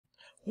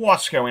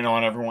What's going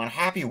on, everyone?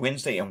 Happy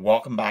Wednesday and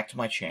welcome back to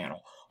my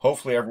channel.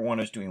 Hopefully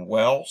everyone is doing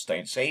well,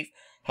 staying safe,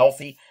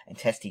 healthy, and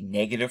testing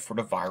negative for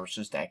the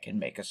viruses that can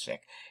make us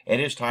sick. It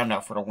is time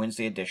now for the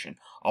Wednesday edition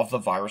of the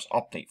virus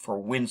update for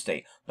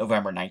Wednesday,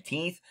 November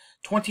 19th,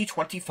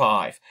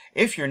 2025.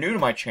 If you're new to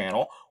my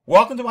channel,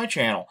 welcome to my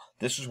channel.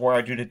 This is where I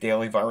do the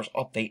daily virus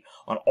update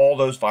on all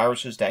those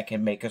viruses that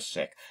can make us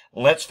sick.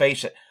 Let's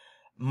face it,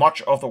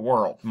 much of the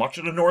world, much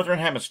of the northern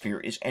hemisphere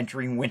is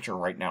entering winter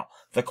right now.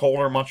 The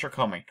colder months are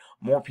coming.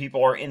 More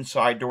people are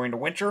inside during the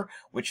winter,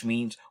 which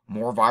means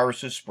more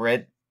viruses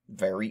spread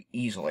very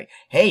easily.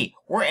 Hey,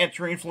 we're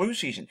entering flu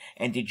season.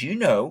 And did you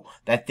know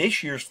that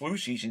this year's flu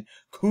season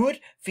could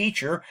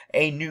feature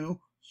a new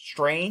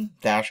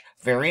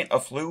strain-variant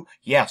of flu?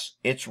 Yes,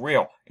 it's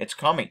real. It's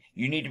coming.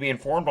 You need to be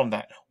informed on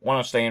that.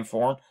 Want to stay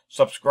informed?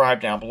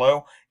 Subscribe down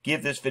below.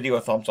 Give this video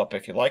a thumbs up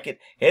if you like it.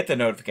 Hit the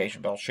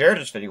notification bell. Share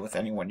this video with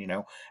anyone you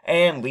know.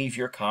 And leave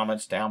your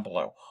comments down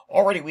below.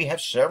 Already we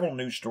have several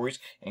news stories,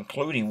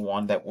 including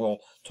one that will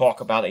talk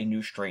about a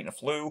new strain of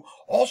flu.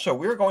 Also,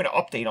 we're going to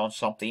update on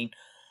something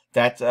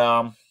that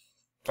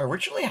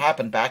originally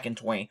happened back in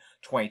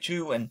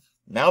 2022, and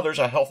now there's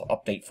a health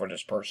update for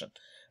this person.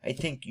 I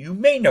think you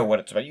may know what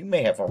it's about. You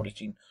may have already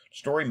seen the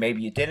story.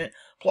 Maybe you didn't.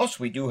 Plus,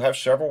 we do have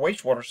several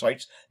wastewater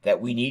sites that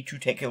we need to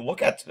take a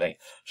look at today.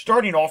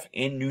 Starting off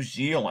in New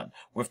Zealand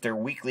with their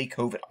weekly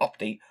COVID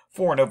update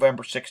for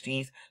November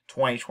 16th,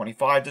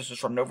 2025. This is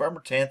from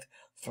November 10th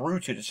through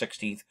to the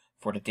 16th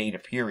for the data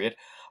period.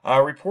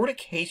 Reported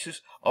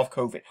cases of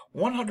COVID,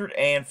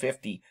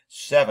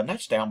 157.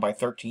 That's down by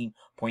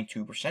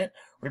 13.2%.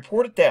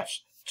 Reported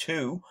deaths,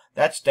 2.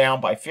 That's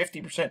down by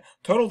 50%.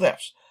 Total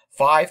deaths,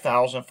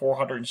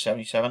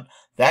 5,477.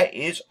 That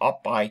is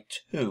up by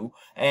 2.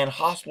 And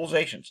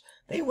hospitalizations,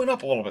 they went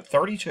up a little bit,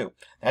 32.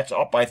 That's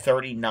up by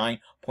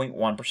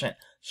 39.1%.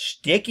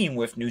 Sticking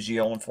with New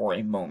Zealand for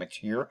a moment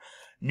here,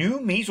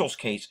 new measles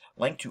case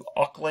linked to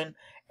Auckland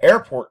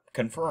Airport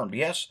confirmed.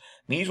 Yes,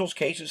 measles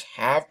cases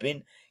have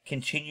been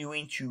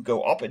continuing to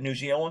go up in New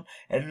Zealand,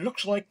 and it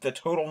looks like the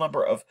total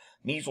number of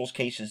measles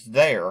cases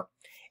there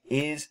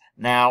is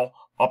now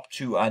up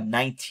to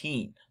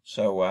 19.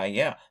 So,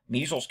 yeah,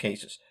 measles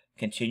cases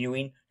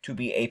continuing to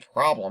be a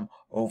problem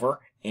over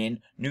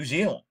in New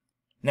Zealand.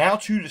 Now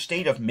to the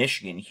state of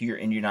Michigan here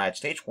in the United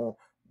States, where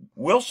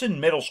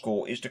Wilson Middle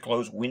School is to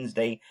close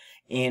Wednesday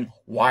in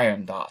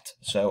Wyandotte.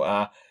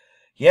 So,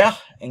 yeah,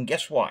 and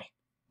guess why?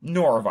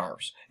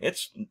 Norovirus.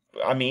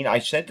 I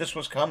said this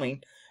was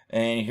coming,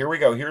 and here we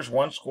go. Here's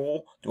one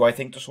school. Do I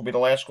think this will be the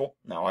last school?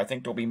 No, I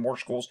think there'll be more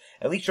schools,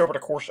 at least over the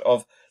course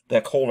of the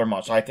colder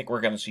months. I think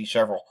we're going to see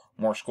several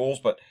more schools,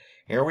 but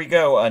here we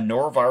go.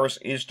 Norovirus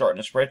is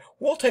starting to spread.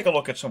 We'll take a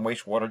look at some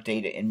wastewater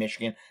data in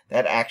Michigan.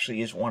 That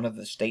actually is one of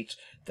the states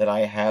that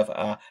I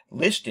have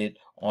listed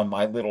on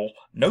my little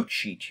note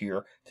sheet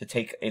here to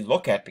take a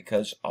look at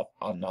because of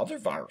another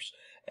virus.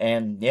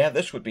 And yeah,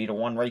 this would be the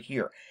one right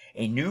here.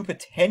 A new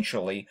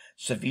potentially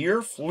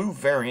severe flu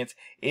variant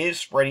is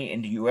spreading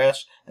in the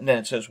U.S. And then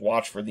it says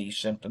watch for these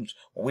symptoms.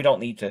 Well, we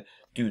don't need to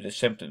do the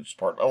symptoms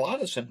part. A lot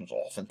of the symptoms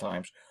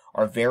oftentimes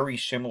are very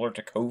similar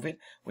to COVID,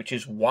 which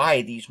is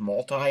why these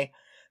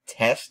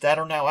multi-tests that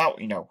are now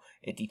out,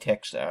 it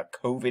detects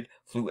COVID,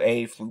 flu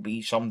A, flu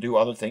B, some do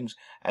other things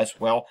as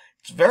well.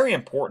 It's very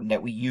important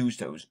that we use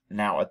those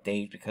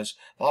nowadays because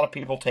a lot of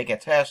people take a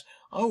test.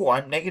 Oh,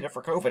 I'm negative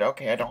for COVID.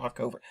 Okay, I don't have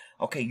COVID.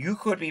 Okay, you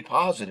could be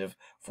positive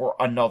for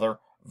another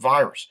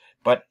virus.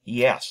 But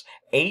yes,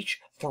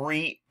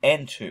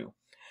 H3N2,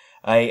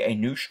 a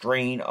new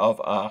strain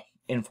of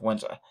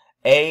influenza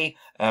A,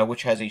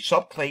 which has a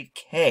subclade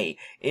K,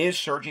 is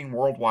surging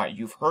worldwide.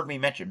 You've heard me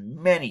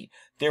mention many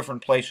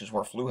different places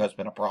where flu has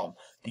been a problem.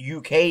 The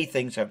UK,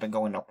 things have been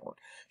going upward.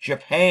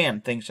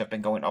 Japan, things have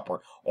been going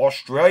upward.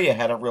 Australia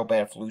had a real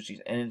bad flu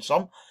season. And in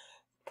some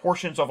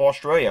portions of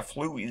Australia,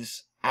 flu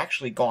is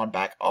actually gone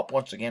back up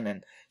once again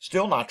and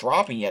still not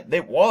dropping yet.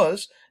 It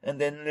was,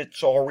 and then it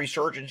saw a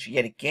resurgence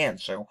yet again.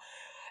 So,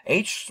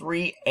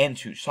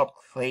 H3N2,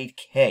 subclade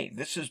K.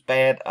 This is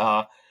bad.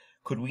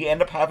 Could we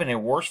end up having a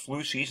worse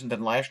flu season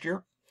than last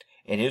year?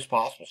 It is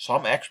possible.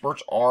 Some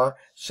experts are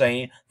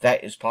saying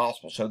that is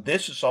possible. So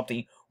this is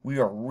something we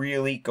are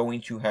really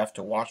going to have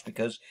to watch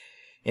because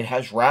it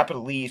has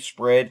rapidly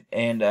spread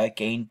and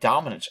gained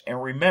dominance.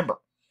 And remember,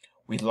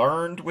 we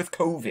learned with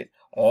COVID,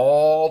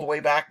 all the way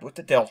back with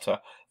the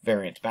Delta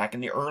variant, back in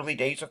the early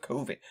days of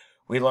COVID,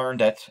 we learned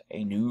that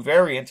a new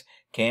variant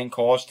can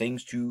cause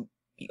things to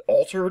be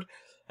altered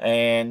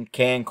and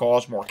can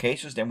cause more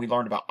cases. Then we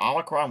learned about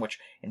Omicron, which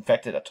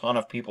infected a ton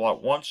of people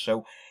at once.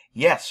 So,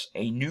 yes,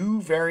 a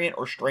new variant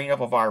or strain of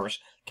a virus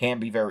can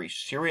be very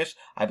serious.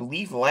 I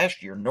believe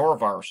last year,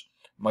 norovirus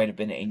might have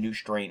been a new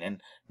strain,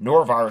 and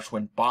norovirus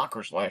went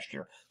bonkers last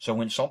year. So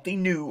when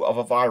something new of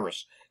a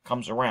virus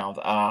comes around,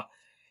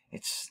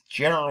 it's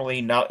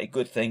generally not a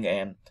good thing.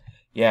 And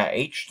yeah,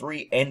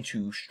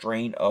 H3N2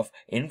 strain of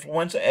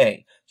influenza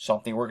A,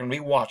 something we're going to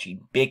be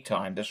watching big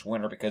time this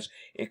winter because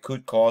it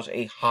could cause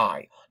a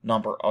high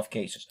number of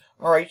cases.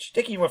 All right,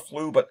 sticking with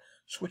flu, but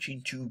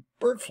switching to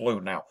bird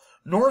flu now.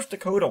 North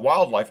Dakota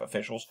wildlife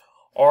officials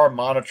are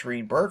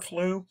monitoring bird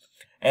flu,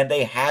 and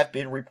they have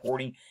been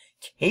reporting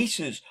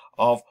cases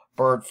of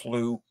bird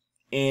flu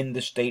in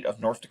the state of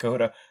North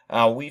Dakota.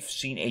 We've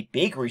seen a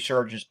big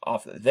resurgence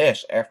of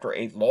this after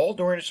a lull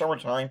during the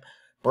summertime.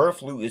 Bird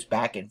flu is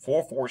back in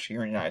full force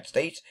here in the United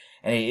States,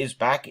 and it is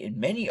back in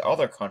many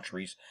other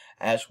countries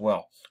as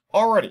well.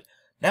 Alrighty,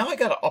 now I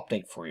got an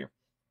update for you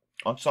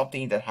on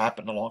something that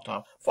happened a long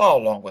time.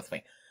 Follow along with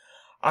me.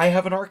 I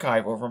have an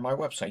archive over on my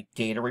website,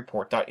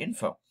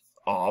 datareport.info,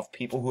 of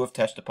people who have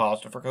tested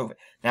positive for COVID.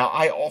 Now,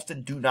 I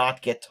often do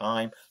not get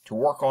time to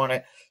work on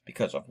it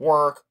because of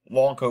work,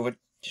 long COVID,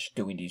 just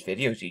doing these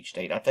videos each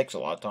day. That takes a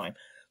lot of time.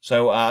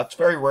 So it's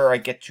very rare I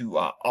get to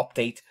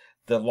update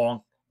the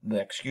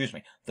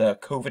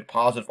COVID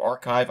positive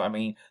archive. I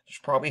mean, there's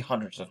probably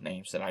hundreds of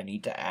names that I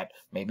need to add,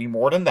 maybe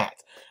more than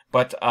that.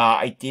 But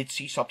I did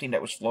see something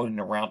that was floating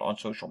around on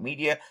social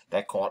media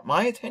that caught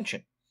my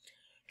attention.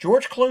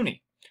 George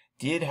Clooney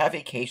did have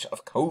a case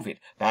of COVID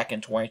back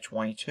in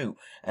 2022,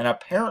 and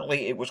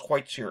apparently it was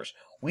quite serious.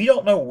 We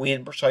don't know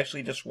when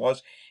precisely this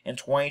was in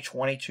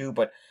 2022,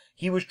 but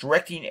he was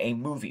directing a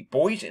movie,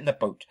 Boys in the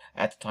Boat,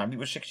 at the time. He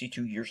was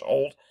 62 years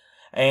old,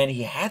 and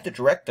he had to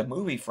direct the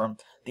movie from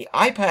the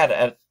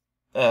iPad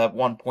at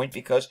one point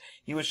because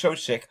he was so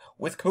sick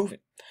with COVID.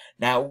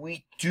 Now,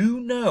 we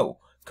do know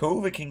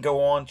COVID can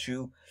go on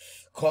to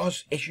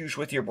cause issues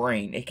with your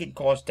brain. It can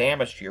cause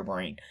damage to your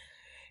brain.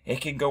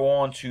 It can go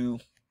on to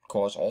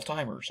cause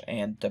Alzheimer's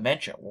and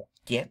dementia. Well,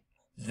 get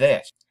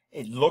this.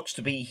 It looks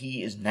to be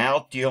he is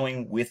now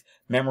dealing with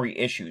memory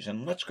issues.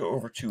 And let's go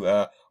over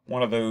to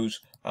one of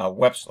those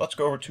let's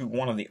go over to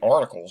one of the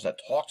articles that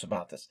talks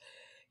about this.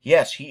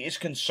 Yes, he is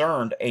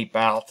concerned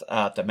about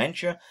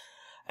dementia,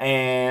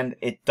 and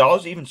it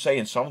does even say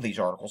in some of these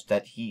articles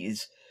that he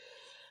is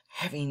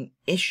having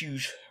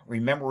issues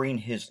remembering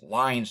his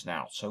lines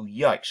now. So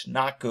yikes,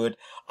 not good.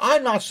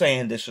 I'm not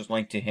saying this is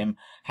linked to him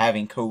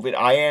having COVID.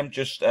 I am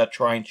just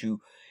trying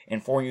to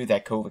inform you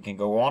that COVID can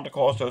go on to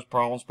cause those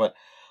problems. But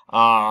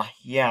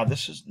yeah,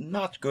 this is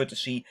not good to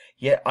see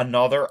yet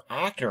another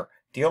actor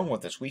dealing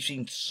with this. We've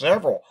seen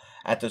several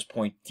at this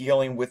point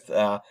dealing with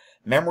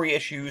memory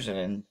issues,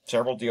 and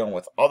several dealing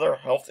with other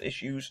health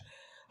issues.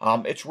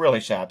 It's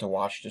really sad to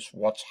watch just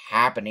what's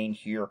happening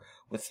here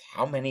with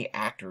how many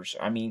actors.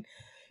 I mean,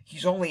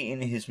 he's only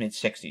in his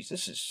mid-60s.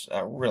 This is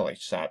really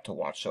sad to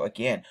watch. So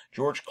again,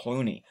 George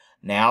Clooney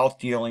now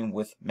dealing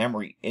with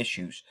memory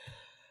issues.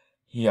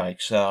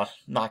 Yikes,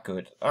 not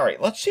good.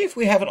 Alright, let's see if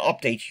we have an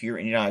update here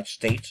in the United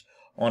States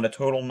on the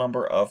total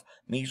number of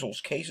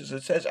measles cases.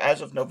 It says as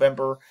of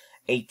November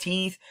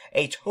 18th,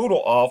 a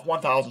total of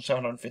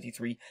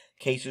 1,753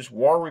 cases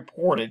were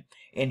reported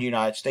in the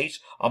United States.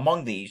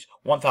 Among these,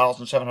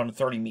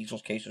 1,730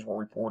 measles cases were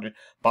reported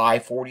by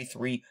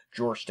 43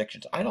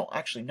 jurisdictions. I don't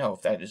actually know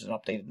if that is an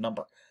updated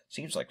number.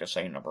 Seems like the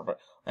same number,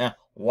 but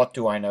what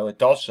do I know? It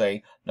does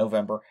say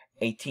November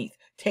 18th.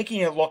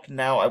 Taking a look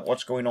now at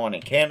what's going on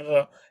in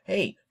Canada.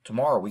 Hey,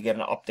 tomorrow we get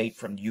an update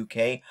from the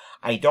UK.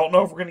 I don't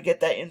know if we're going to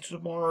get that into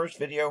tomorrow's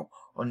video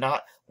or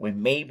not. We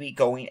may be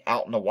going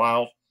out in the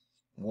wild.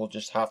 We'll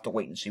just have to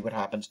wait and see what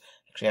happens.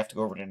 Actually, I have to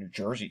go over to New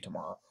Jersey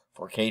tomorrow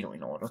for a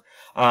catering order.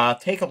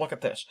 Take a look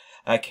at this.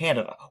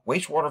 Canada,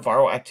 wastewater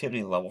viral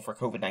activity level for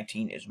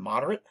COVID-19 is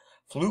moderate.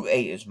 Flu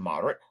A is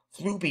moderate.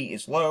 Flu B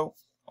is low.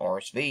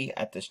 RSV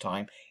at this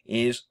time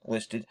is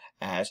listed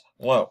as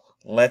low.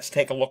 Let's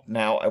take a look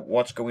now at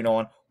what's going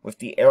on with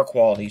the air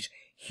qualities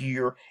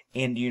here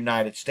in the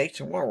United States.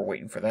 And while we're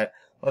waiting for that,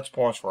 let's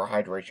pause for a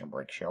hydration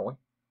break, shall we?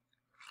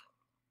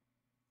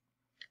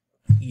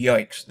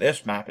 Yikes,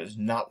 this map is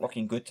not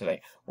looking good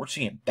today. We're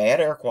seeing bad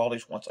air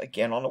qualities once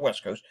again on the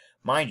West Coast.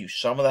 Mind you,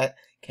 some of that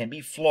can be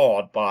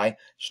flawed by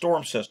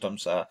storm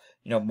systems.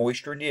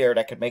 Moisture in the air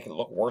that could make it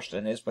look worse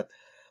than it is. But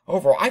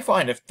overall, I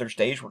find if there's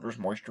days where there's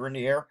moisture in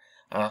the air,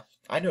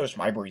 I notice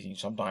my breathing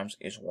sometimes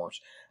is worse.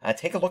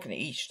 Take a look in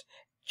the east.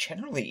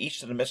 Generally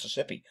east of the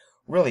Mississippi.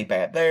 Really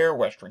bad there.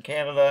 Western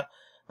Canada.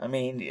 I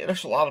mean,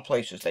 there's a lot of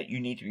places that you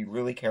need to be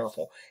really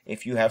careful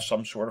if you have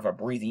some sort of a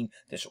breathing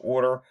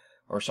disorder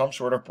or some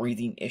sort of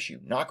breathing issue.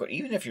 Not good.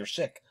 Even if you're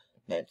sick,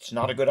 it's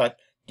not a good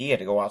idea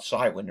to go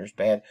outside when there's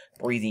bad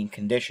breathing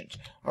conditions.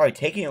 All right,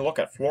 taking a look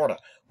at Florida,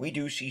 we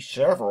do see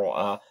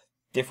several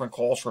different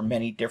calls for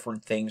many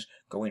different things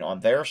going on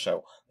there,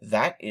 so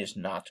that is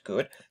not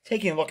good.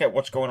 Taking a look at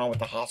what's going on with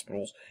the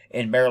hospitals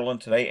in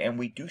Maryland today, and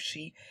we do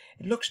see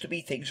it looks to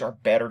be things are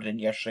better than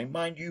yesterday.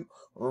 Mind you,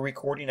 we're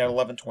recording at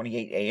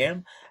 11:28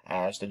 a.m.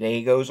 As the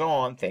day goes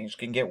on, things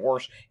can get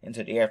worse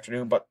into the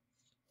afternoon, but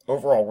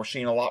overall, we're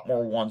seeing a lot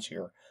more ones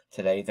here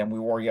today than we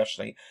were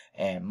yesterday,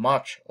 and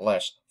much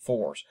less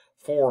fours.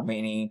 4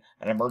 meaning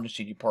an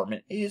emergency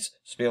department is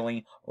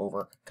spilling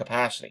over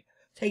capacity.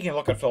 Taking a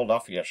look at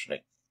Philadelphia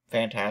yesterday,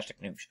 fantastic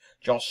news.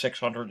 Just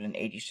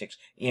 686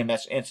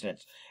 EMS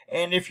incidents.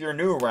 And if you're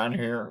new around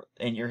here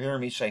and you're hearing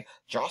me say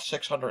just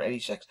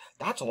 686,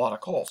 that's a lot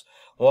of calls.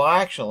 Well,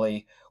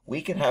 actually,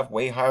 we can have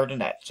way higher than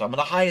that. Some of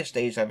the highest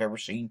days I've ever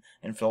seen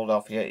in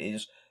Philadelphia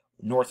is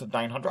north of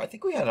 900. I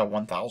think we had a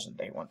 1,000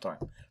 day one time.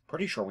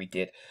 Pretty sure we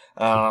did.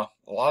 A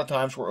lot of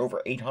times we're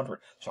over 800.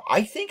 So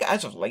I think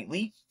as of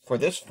lately, for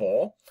this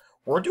fall,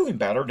 we're doing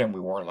better than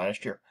we were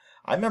last year.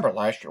 I remember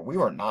last year we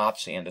were not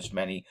seeing this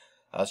many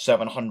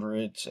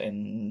 700s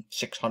and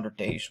 600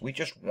 days. We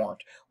just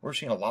weren't. We were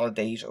seeing a lot of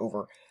days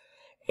over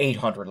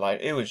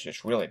 800. It was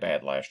just really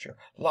bad last year.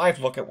 Live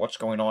look at what's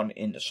going on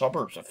in the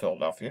suburbs of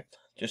Philadelphia,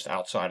 just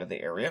outside of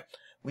the area.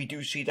 We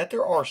do see that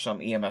there are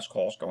some EMS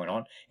calls going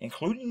on,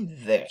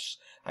 including this.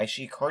 I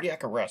see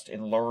cardiac arrest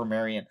in Lower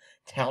Merion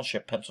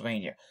Township,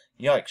 Pennsylvania.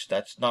 Yikes,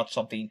 that's not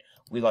something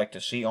we like to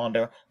see on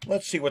there.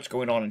 Let's see what's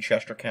going on in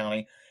Chester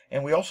County.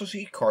 And we also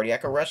see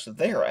cardiac arrest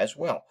there as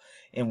well,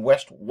 in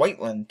West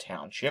Whiteland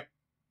Township.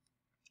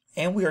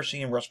 And we are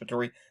seeing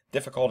respiratory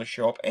difficulties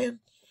show up, and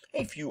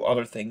a few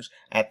other things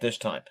at this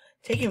time.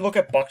 Taking a look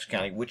at Bucks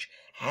County, which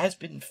has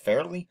been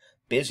fairly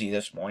busy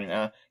this morning.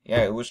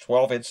 Yeah, it was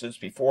 12 incidents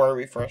before I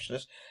refreshed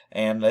this,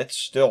 and it's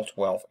still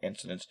 12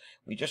 incidents.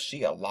 We just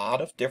see a lot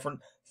of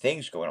different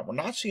things going on. We're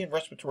not seeing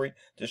respiratory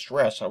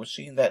distress. I was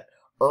seeing that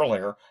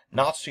earlier,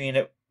 not seeing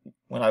it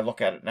when I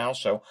look at it now,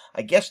 so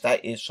I guess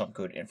that is some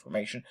good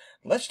information.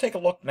 Let's take a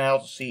look now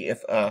to see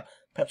if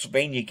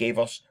Pennsylvania gave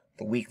us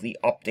the weekly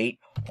update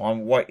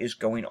on what is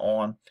going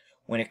on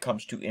when it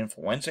comes to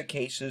influenza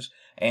cases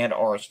and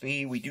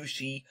RSV. We do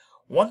see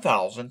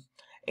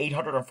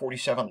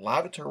 1,847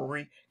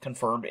 laboratory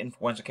confirmed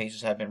influenza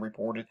cases have been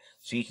reported.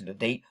 Season to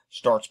date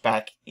starts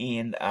back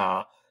in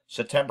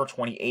September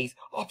 28th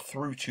up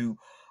through to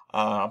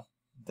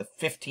the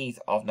 15th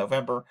of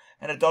November,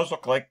 and it does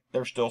look like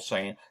they're still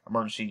saying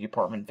emergency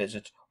department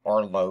visits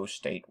are low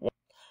statewide.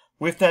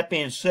 With that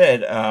being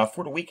said,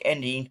 for the week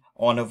ending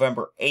on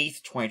November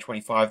 8th,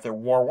 2025, there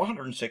were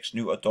 106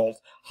 new adult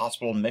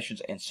hospital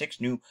admissions and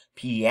 6 new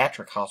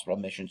pediatric hospital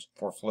admissions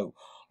for flu.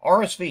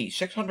 RSV,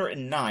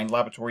 609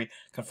 laboratory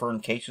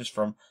confirmed cases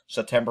from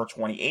September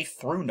 28th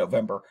through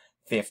November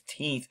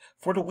 15th.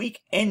 For the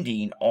week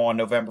ending on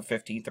November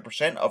 15th, the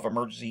percent of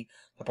emergency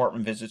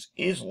department visits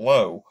is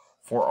low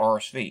for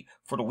RSV.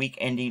 For the week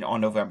ending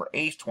on November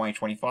 8th,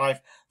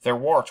 2025, there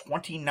were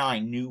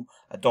 29 new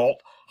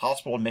adult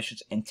hospital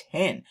admissions and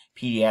 10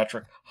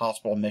 pediatric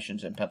hospital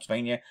admissions in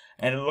Pennsylvania,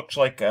 and it looks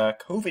like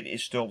COVID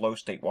is still low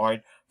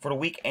statewide. For the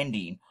week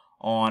ending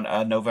on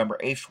November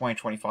 8th,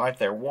 2025,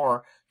 there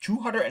were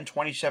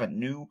 227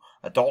 new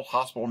adult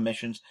hospital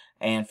admissions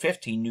and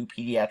 15 new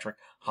pediatric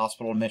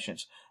hospital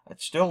admissions.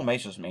 It still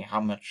amazes me how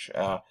much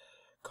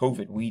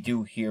COVID we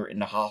do here in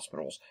the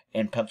hospitals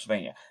in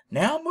Pennsylvania.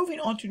 Now moving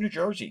on to New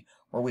Jersey,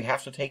 where we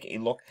have to take a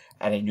look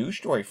at a news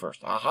story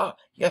first. Aha,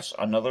 yes,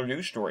 another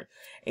news story.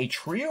 A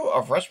trio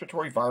of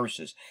respiratory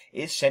viruses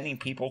is sending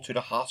people to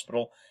the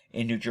hospital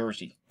in New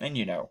Jersey. And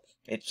you know,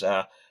 it's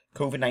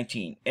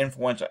COVID-19,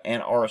 influenza,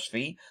 and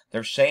RSV.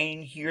 They're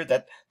saying here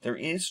that there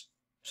is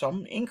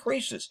some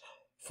increases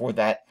for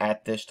that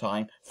at this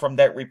time from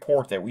that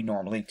report that we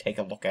normally take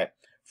a look at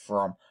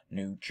from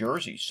New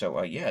Jersey.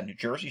 So, yeah, New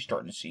Jersey's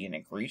starting to see an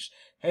increase.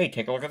 Hey,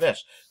 take a look at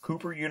this.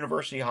 Cooper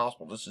University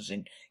Hospital. This is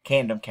in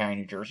Camden County,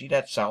 New Jersey.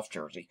 That's South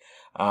Jersey.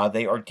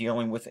 They are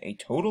dealing with a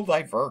total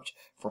divert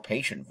for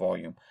patient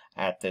volume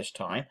at this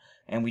time.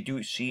 And we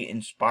do see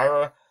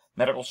Inspira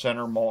Medical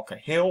Center, Malka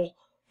Hill,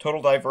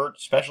 total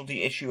divert,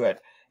 specialty issue at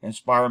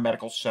Inspira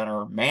Medical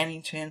Center,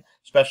 Mannington,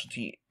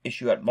 specialty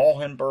issue at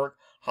Muhlenberg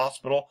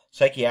Hospital,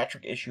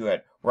 psychiatric issue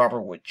at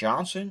Robert Wood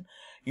Johnson,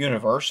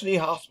 University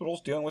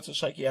Hospitals dealing with a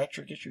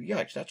psychiatric issue.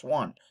 Yikes, that's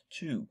 1,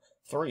 2,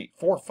 3,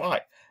 4,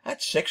 5.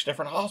 That's 6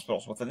 different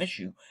hospitals with an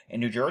issue in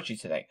New Jersey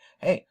today.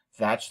 Hey,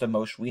 that's the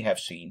most we have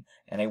seen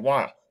in a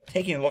while.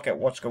 Taking a look at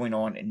what's going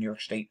on in New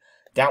York State,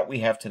 doubt we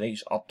have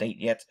today's update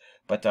yet,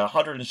 but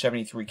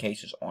 173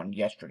 cases on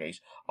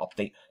yesterday's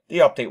update. The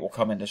update will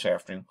come in this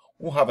afternoon.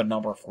 We'll have a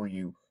number for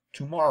you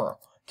tomorrow.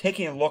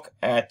 Taking a look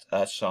at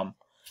some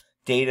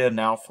data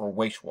now for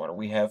wastewater.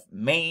 We have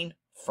Maine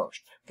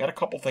first. Got a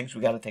couple things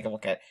we got to take a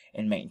look at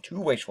in Maine. 2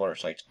 wastewater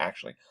sites,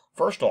 actually.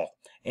 First off,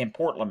 in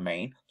Portland,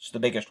 Maine, it's the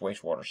biggest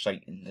wastewater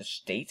site in the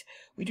state.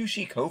 We do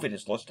see COVID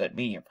is listed at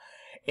medium.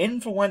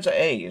 Influenza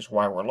A is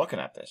why we're looking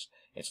at this.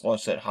 It's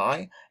listed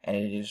high, and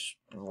it is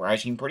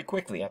rising pretty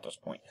quickly at this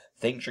point.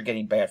 Things are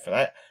getting bad for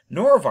that.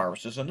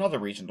 Norovirus is another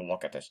reason to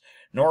look at this.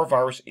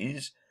 Norovirus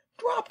is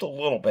dropped a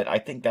little bit. I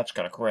think that's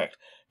going to correct.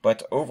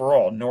 But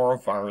overall,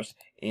 norovirus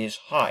is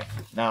high.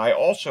 Now, I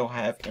also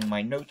have in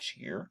my notes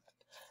here,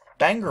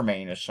 Bangor,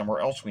 Maine is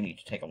somewhere else we need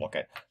to take a look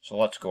at. So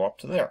let's go up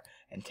to there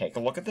and take a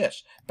look at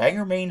this.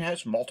 Bangor, Maine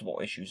has multiple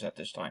issues at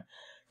this time.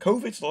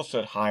 COVID's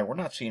listed high. We're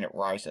not seeing it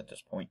rise at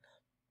this point.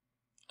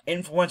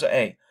 Influenza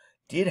A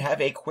did have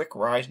a quick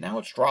rise. Now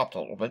it's dropped a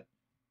little bit.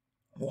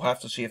 We'll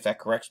have to see if that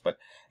corrects. But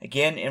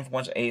again,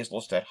 Influenza A is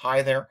listed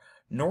high there.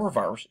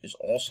 Norovirus is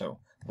also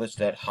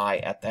listed high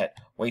at that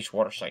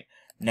wastewater site.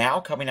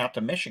 Now coming out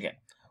to Michigan,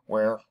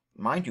 where,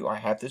 mind you, I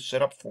have this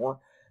set up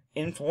for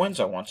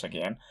influenza once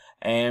again,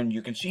 and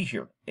you can see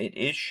here it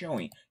is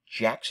showing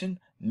Jackson,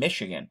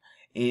 Michigan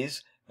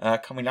is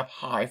coming up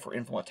high for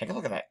influenza. Take a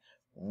look at that.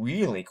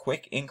 Really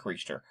quick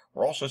increase there.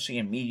 We're also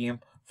seeing medium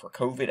for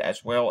COVID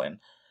as well, and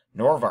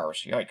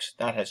Norovirus, yikes,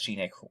 that has seen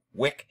a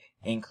quick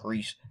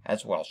increase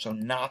as well. So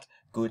not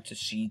good to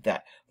see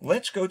that.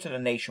 Let's go to the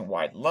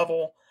nationwide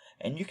level.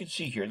 And you can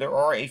see here, there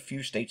are a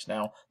few states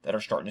now that are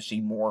starting to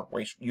see more.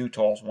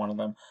 Utah is one of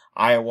them.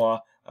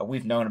 Iowa,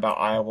 we've known about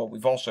Iowa.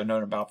 We've also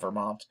known about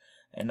Vermont.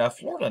 And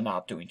Florida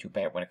not doing too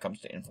bad when it comes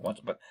to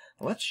influenza. But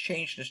let's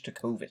change this to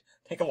COVID.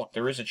 Take a look.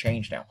 There is a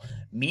change now.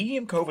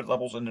 Medium COVID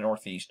levels in the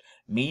Northeast.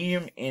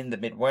 Medium in the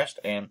Midwest.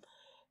 And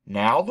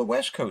now the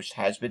West Coast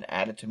has been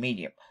added to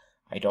medium.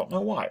 I don't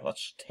know why.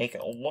 Let's take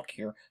a look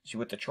here, see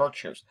what the chart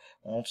shows.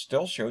 Well, it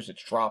still shows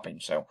it's dropping,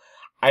 so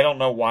I don't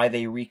know why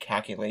they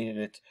recalculated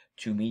it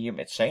to medium.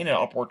 It's saying an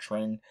upward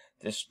trend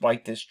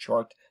despite this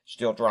chart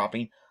still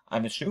dropping.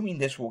 I'm assuming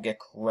this will get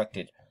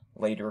corrected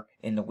later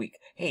in the week.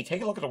 Hey,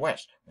 take a look at the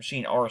West. We're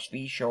seeing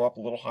RSV show up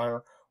a little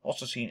higher.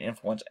 Also seeing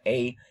Influenza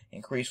A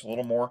increase a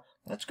little more.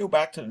 Let's go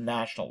back to the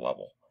national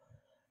level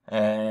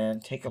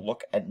and take a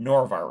look at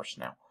norovirus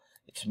now.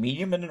 It's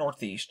medium in the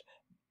Northeast,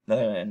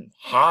 and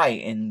high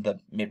in the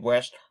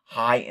Midwest,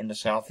 high in the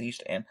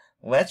Southeast, and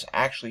let's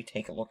actually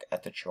take a look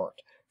at the chart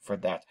for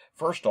that.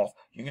 First off,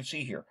 you can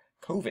see here,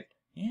 COVID,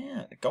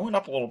 yeah, going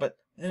up a little bit,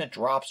 then it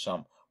drops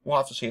some. We'll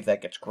have to see if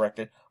that gets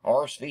corrected.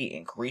 RSV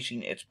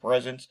increasing its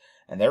presence,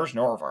 and there's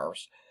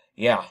norovirus.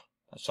 Yeah,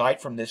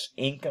 aside from this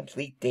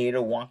incomplete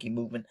data wonky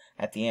movement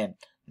at the end,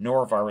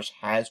 norovirus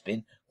has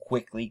been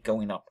quickly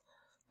going up.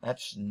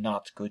 That's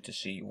not good to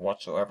see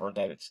whatsoever,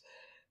 that it's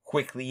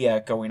quickly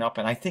going up,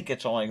 and I think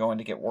it's only going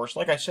to get worse.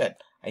 Like I said,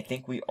 I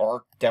think we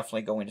are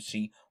definitely going to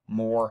see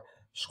more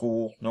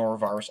school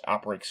norovirus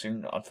outbreaks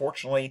soon.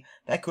 Unfortunately,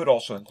 that could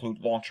also include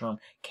long-term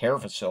care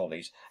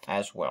facilities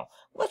as well.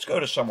 Let's go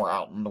to somewhere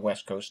out on the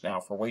West Coast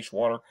now for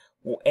wastewater.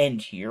 We'll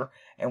end here,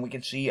 and we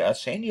can see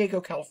San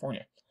Diego,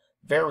 California.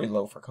 Very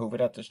low for COVID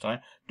at this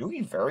time.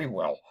 Doing very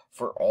well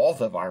for all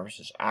the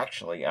viruses,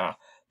 actually.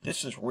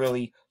 This is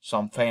really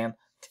some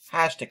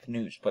fantastic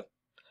news, but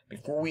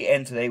before we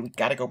end today, we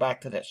got to go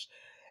back to this.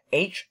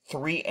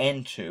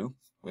 H3N2,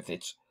 with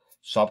its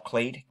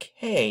subclade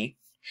K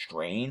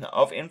strain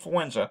of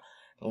influenza,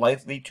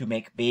 likely to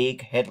make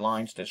big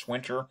headlines this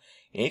winter.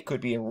 It could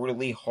be a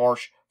really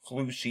harsh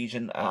flu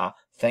season.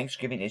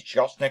 Thanksgiving is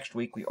just next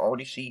week. We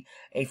already see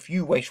a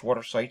few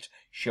wastewater sites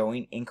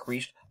showing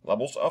increased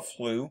levels of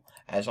flu,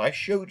 as I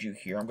showed you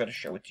here. I'm going to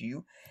show it to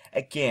you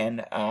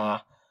again.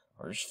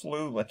 Where's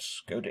flu?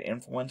 Let's go to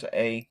influenza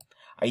A.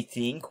 I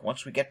think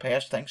once we get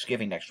past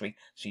Thanksgiving next week,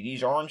 see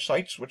these orange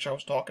sites, which I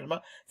was talking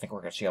about? I think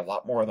we're going to see a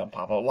lot more of them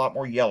pop up, a lot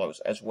more yellows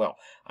as well.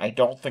 I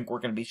don't think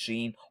we're going to be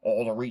seeing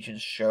all the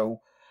regions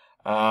show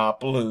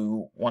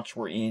blue once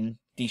we're in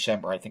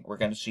December. I think we're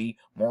going to see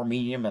more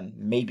medium and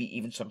maybe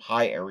even some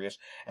high areas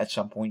at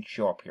some point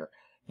show up here.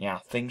 Yeah,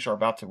 things are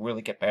about to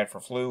really get bad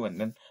for flu,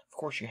 and then, of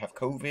course, you have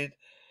COVID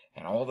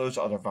and all those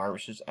other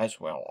viruses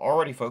as well.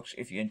 Alrighty, folks,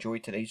 if you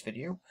enjoyed today's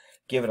video,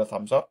 give it a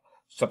thumbs up,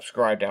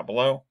 subscribe down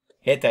below,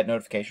 hit that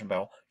notification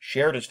bell,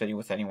 share this video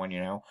with anyone you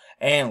know,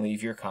 and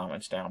leave your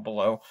comments down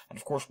below. And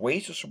of course,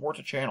 ways to support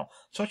the channel,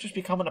 such as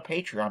becoming a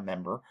Patreon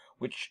member,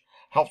 which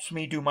helps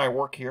me do my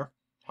work here,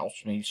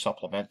 helps me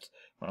supplement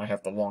when I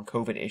have the long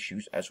COVID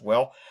issues as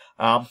well.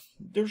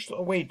 There's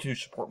a way to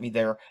support me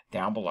there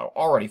down below.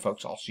 Alrighty,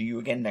 folks, I'll see you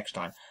again next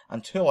time.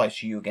 Until I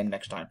see you again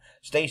next time,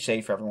 stay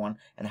safe, everyone,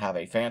 and have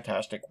a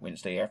fantastic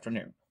Wednesday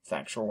afternoon.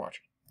 Thanks for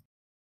watching.